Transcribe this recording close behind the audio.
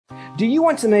Do you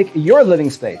want to make your living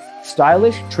space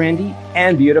stylish, trendy,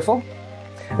 and beautiful?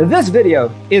 This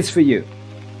video is for you.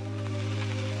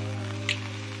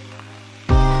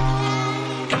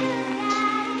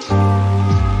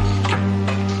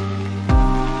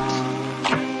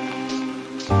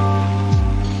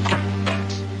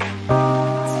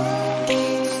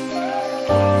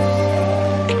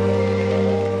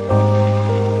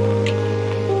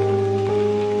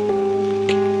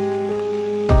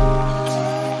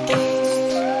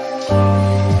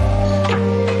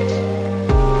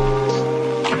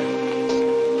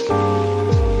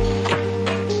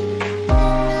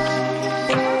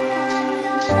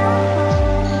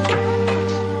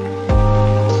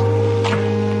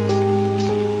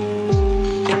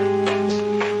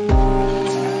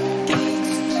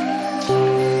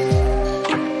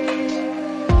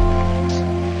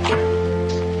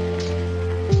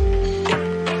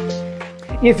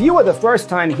 If you are the first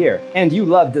time here and you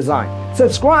love design,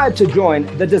 subscribe to join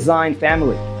the design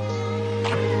family.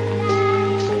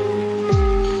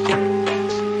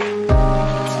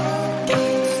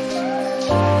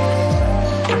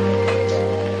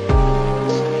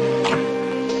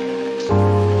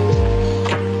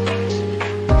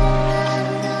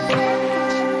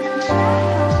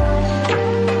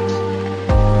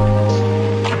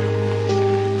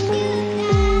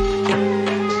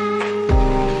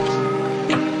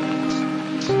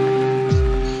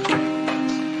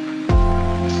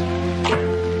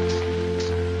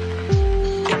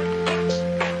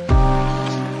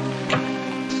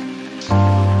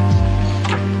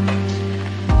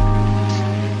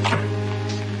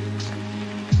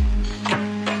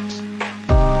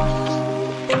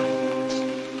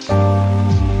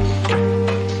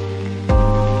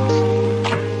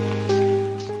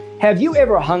 Have you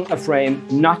ever hung a frame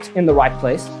not in the right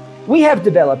place? We have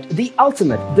developed the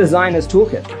ultimate designer's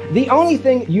toolkit. The only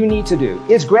thing you need to do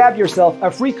is grab yourself a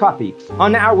free copy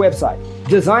on our website,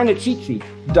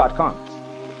 designercheatsheet.com.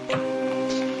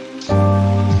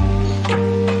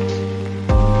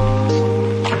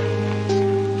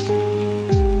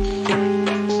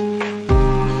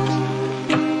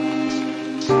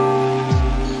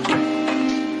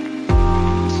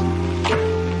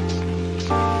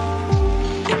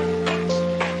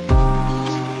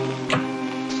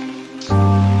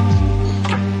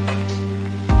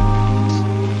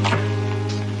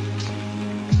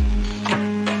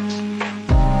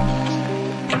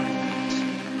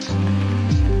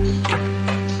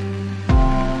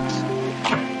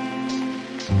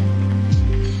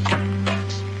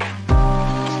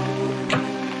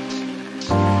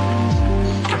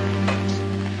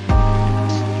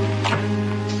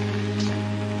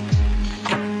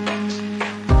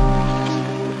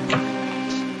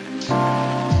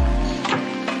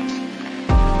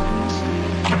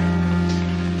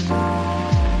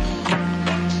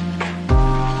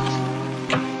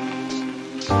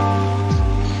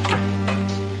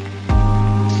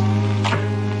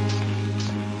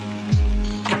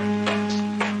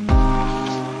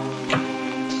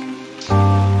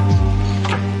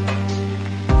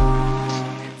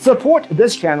 Support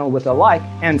this channel with a like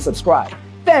and subscribe.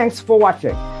 Thanks for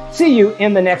watching. See you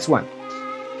in the next one.